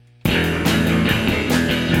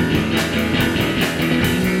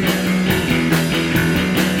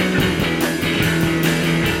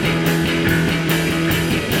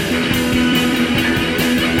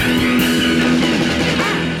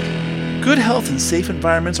health and safe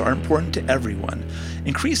environments are important to everyone.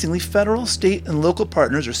 Increasingly, federal, state, and local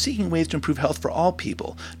partners are seeking ways to improve health for all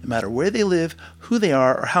people, no matter where they live, who they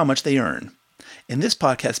are, or how much they earn. In this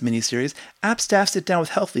podcast miniseries, APT staff sit down with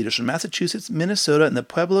health leaders from Massachusetts, Minnesota, and the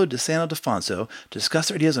Pueblo de San Ildefonso to discuss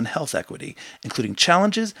their ideas on health equity, including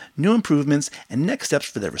challenges, new improvements, and next steps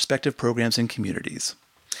for their respective programs and communities.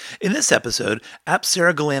 In this episode, APT's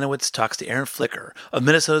Sarah Galanowitz talks to Erin Flicker of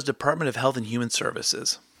Minnesota's Department of Health and Human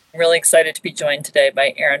Services. I'm really excited to be joined today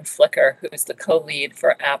by Erin Flicker, who is the co-lead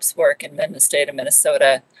for APT's work in the state of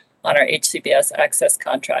Minnesota on our HCBS Access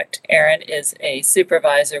contract. Erin is a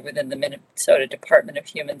supervisor within the Minnesota Department of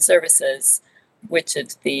Human Services, which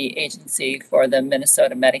is the agency for the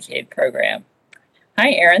Minnesota Medicaid program.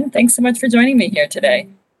 Hi, Erin. Thanks so much for joining me here today.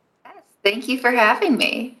 Yes, thank you for having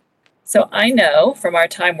me. So I know from our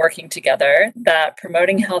time working together that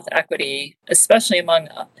promoting health equity, especially among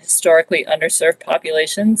historically underserved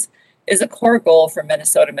populations, is a core goal for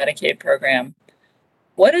Minnesota Medicaid program.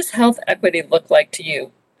 What does health equity look like to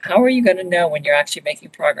you? How are you going to know when you're actually making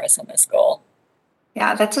progress on this goal?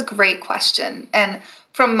 Yeah, that's a great question. And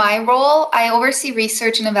from my role, I oversee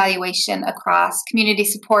research and evaluation across community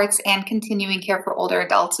supports and continuing care for older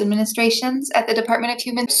adults administrations at the Department of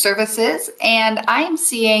Human Services. And I am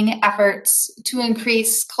seeing efforts to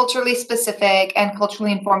increase culturally specific and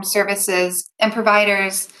culturally informed services and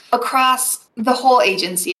providers across the whole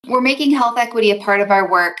agency. We're making health equity a part of our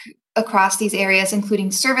work across these areas,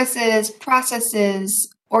 including services,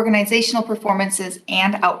 processes, organizational performances,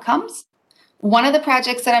 and outcomes. One of the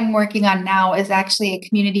projects that I'm working on now is actually a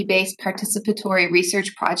community-based participatory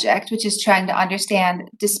research project, which is trying to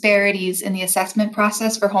understand disparities in the assessment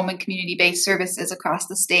process for home and community-based services across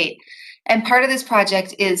the state. And part of this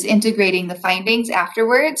project is integrating the findings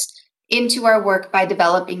afterwards into our work by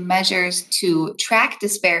developing measures to track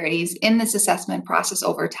disparities in this assessment process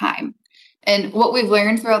over time. And what we've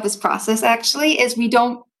learned throughout this process actually is we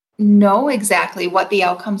don't know exactly what the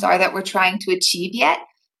outcomes are that we're trying to achieve yet,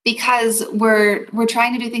 because we're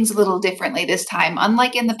trying to do things a little differently this time.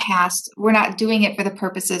 Unlike in the past, we're not doing it for the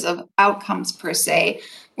purposes of outcomes per se.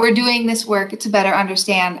 We're doing this work to better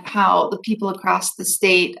understand how the people across the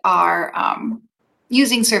state are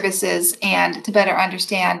using services and to better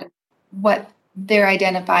understand what they're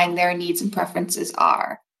identifying their needs and preferences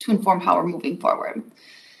are to inform how we're moving forward.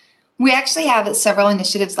 We actually have several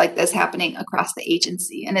initiatives like this happening across the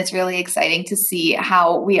agency, and it's really exciting to see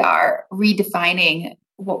how we are redefining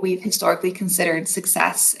what we've historically considered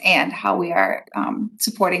success and how we are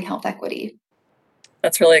supporting health equity.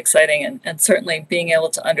 That's really exciting, and certainly being able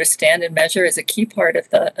to understand and measure is a key part of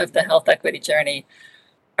the health equity journey.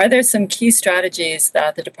 Are there some key strategies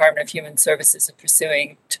that the Department of Human Services is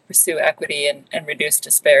pursuing to pursue equity and reduce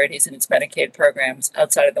disparities in its Medicaid programs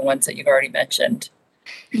outside of the ones that you've already mentioned?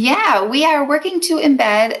 Yeah, we are working to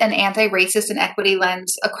embed an anti-racist and equity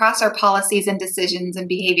lens across our policies and decisions and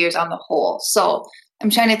behaviors on the whole. So I'm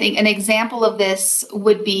trying to think, an example of this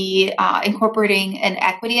would be incorporating an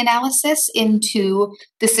equity analysis into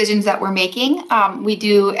decisions that we're making. We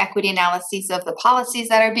do equity analyses of the policies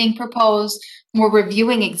that are being proposed. We're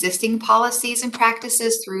reviewing existing policies and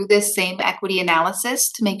practices through this same equity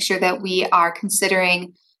analysis to make sure that we are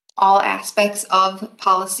considering all aspects of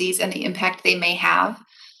policies and the impact they may have.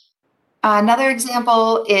 Another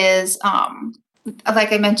example is,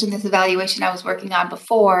 like I mentioned, this evaluation I was working on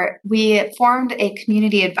before, we formed a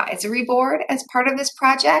community advisory board as part of this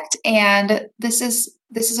project. And this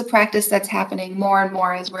is a practice that's happening more and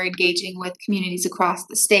more as we're engaging with communities across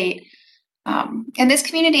the state. And this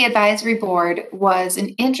community advisory board was an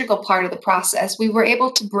integral part of the process. We were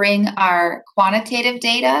able to bring our quantitative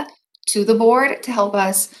data to the board to help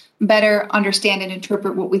us better understand and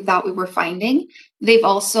interpret what we thought we were finding. They've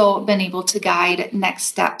also been able to guide next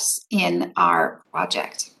steps in our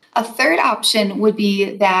project. A third option would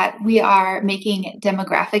be that we are making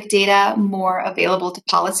demographic data more available to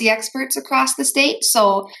policy experts across the state,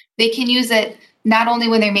 so they can use it not only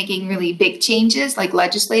when they're making really big changes like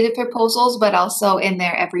legislative proposals, but also in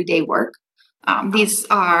their everyday work. These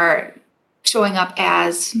are showing up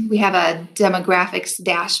as, we have a demographics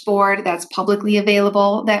dashboard that's publicly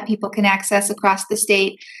available that people can access across the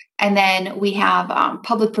state. And then we have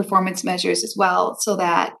public performance measures as well, so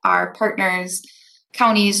that our partners,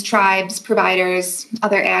 counties, tribes, providers,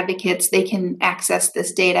 other advocates, they can access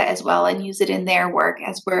this data as well and use it in their work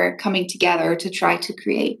as we're coming together to try to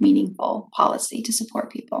create meaningful policy to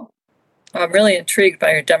support people. I'm really intrigued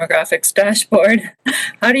by your demographics dashboard.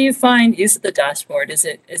 How do you find use of the dashboard? Is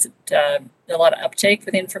it a lot of uptake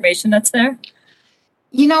for the information that's there?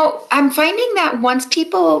 I'm finding that once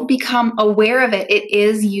people become aware of it, it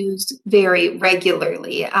is used very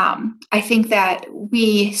regularly. I think that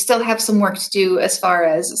we still have some work to do as far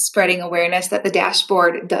as spreading awareness that the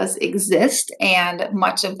dashboard does exist, and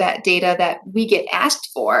much of that data that we get asked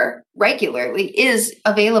for regularly is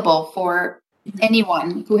available for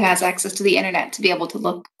anyone who has access to the internet to be able to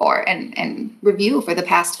look for and review for the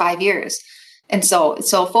past 5 years. And so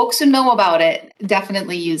folks who know about it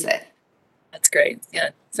definitely use it. That's great. Yeah,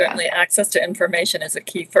 certainly access to information is a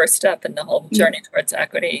key first step in the whole journey towards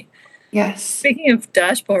equity. Yes. Speaking of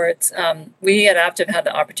dashboards, we at Aptiv had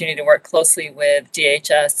the opportunity to work closely with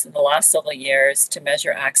DHS in the last several years to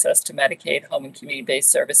measure access to Medicaid, home and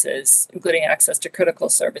community-based services, including access to critical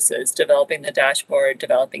services, developing the dashboard,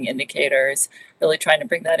 developing indicators, really trying to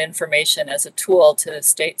bring that information as a tool to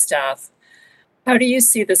state staff. How do you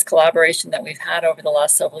see this collaboration that we've had over the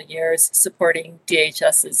last several years supporting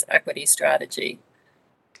DHS's equity strategy?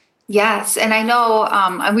 Yes, and I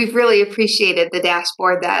know we've really appreciated the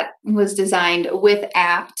dashboard that was designed with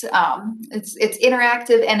APT. It's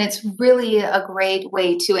interactive, and it's really a great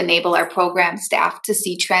way to enable our program staff to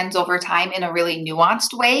see trends over time in a really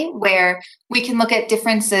nuanced way, where we can look at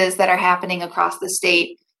differences that are happening across the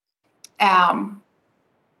state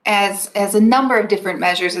as a number of different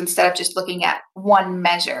measures instead of just looking at one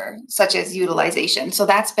measure, such as utilization. So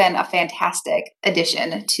that's been a fantastic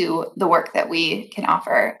addition to the work that we can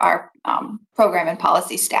offer our program and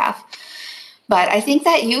policy staff. But I think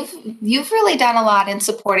that you've really done a lot in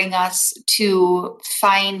supporting us to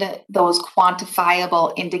find those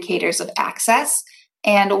quantifiable indicators of access.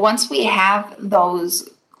 And once we have those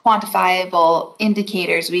quantifiable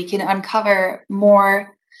indicators, we can uncover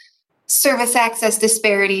more service access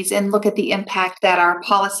disparities and look at the impact that our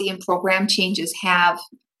policy and program changes have,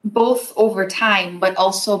 both over time, but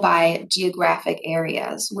also by geographic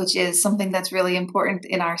areas, which is something that's really important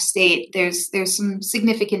in our state. There's some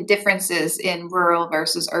significant differences in rural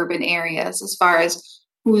versus urban areas as far as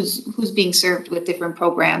who's being served with different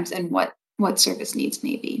programs and what service needs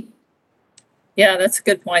may be. Yeah, that's a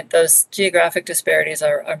good point. Those geographic disparities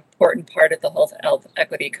are an important part of the whole health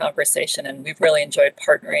equity conversation, and we've really enjoyed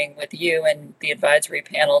partnering with you and the advisory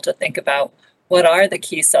panel to think about what are the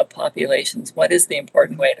key subpopulations, what is the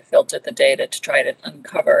important way to filter the data to try to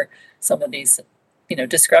uncover some of these,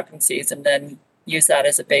 discrepancies, and then use that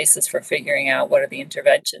as a basis for figuring out what are the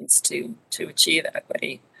interventions to achieve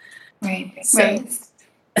equity. Right. So, right.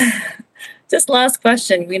 Just last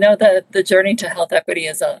question. We know that the journey to health equity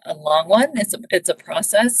is a long one. It's a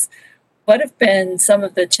process. What have been some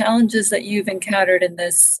of the challenges that you've encountered in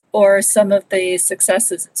this, or some of the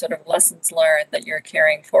successes and sort of lessons learned that you're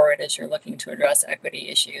carrying forward as you're looking to address equity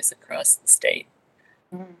issues across the state?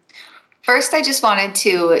 First, I just wanted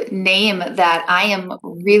to name that I am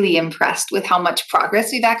really impressed with how much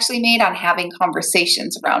progress we've actually made on having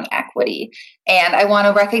conversations around equity. And I want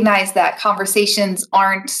to recognize that conversations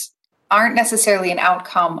aren't necessarily an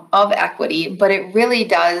outcome of equity, but it really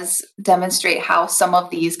does demonstrate how some of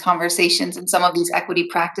these conversations and some of these equity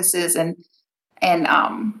practices and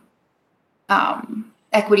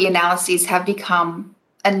equity analyses have become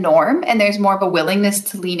a norm, and there's more of a willingness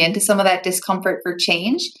to lean into some of that discomfort for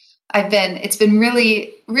change. It's been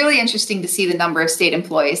really, really interesting to see the number of state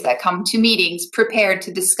employees that come to meetings prepared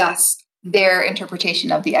to discuss their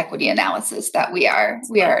interpretation of the equity analysis that we are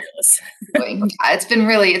doing. It's been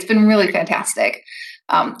really fantastic.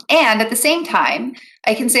 And at the same time,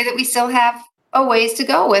 I can say that we still have a ways to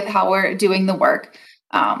go with how we're doing the work.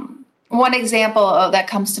 One example that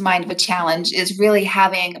comes to mind of a challenge is really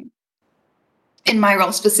having, in my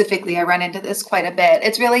role specifically, I run into this quite a bit.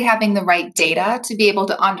 It's really having the right data to be able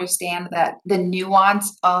to understand that the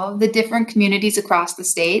nuance of the different communities across the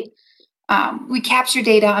state. We capture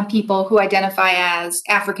data on people who identify as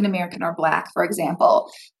African American or Black, for example,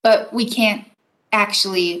 but we can't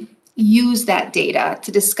actually use that data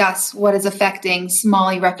to discuss what is affecting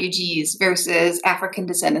Somali refugees versus African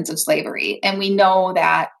descendants of slavery. And we know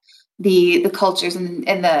that the cultures and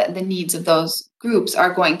the needs of those groups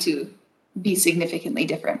are going to be significantly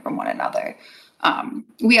different from one another.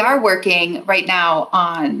 We are working right now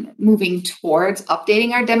on moving towards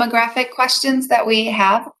updating our demographic questions that we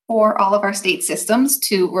have for all of our state systems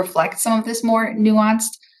to reflect some of this more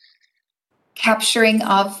nuanced capturing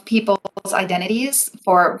of people's identities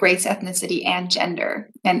for race, ethnicity, and gender.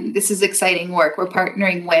 And this is exciting work. We're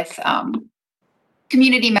partnering with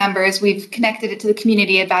community members. We've connected it to the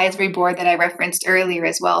community advisory board that I referenced earlier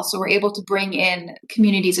as well. So we're able to bring in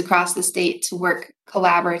communities across the state to work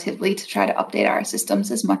collaboratively to try to update our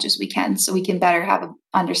systems as much as we can, so we can better have an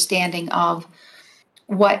understanding of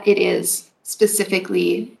what it is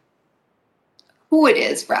specifically who it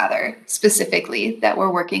is rather specifically that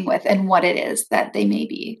we're working with and what it is that they may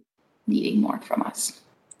be needing more from us.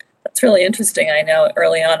 That's really interesting. I know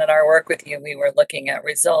early on in our work with you, we were looking at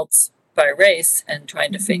results by race and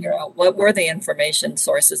trying to figure out what were the information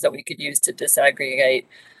sources that we could use to disaggregate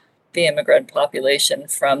the immigrant population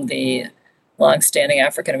from the longstanding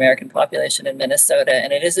African American population in Minnesota.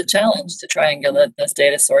 And it is a challenge to triangulate those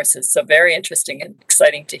data sources. So very interesting and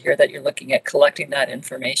exciting to hear that you're looking at collecting that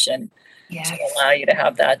information to allow you to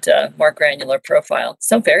have that more granular profile.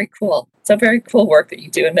 So very cool. So very cool work that you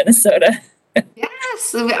do in Minnesota.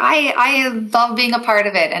 Yes, I love being a part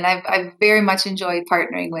of it. And I've very much enjoyed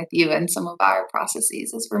partnering with you and some of our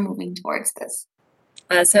processes as we're moving towards this.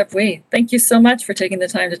 As have we. Thank you so much for taking the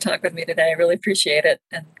time to talk with me today. I really appreciate it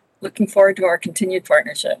and looking forward to our continued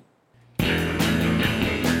partnership.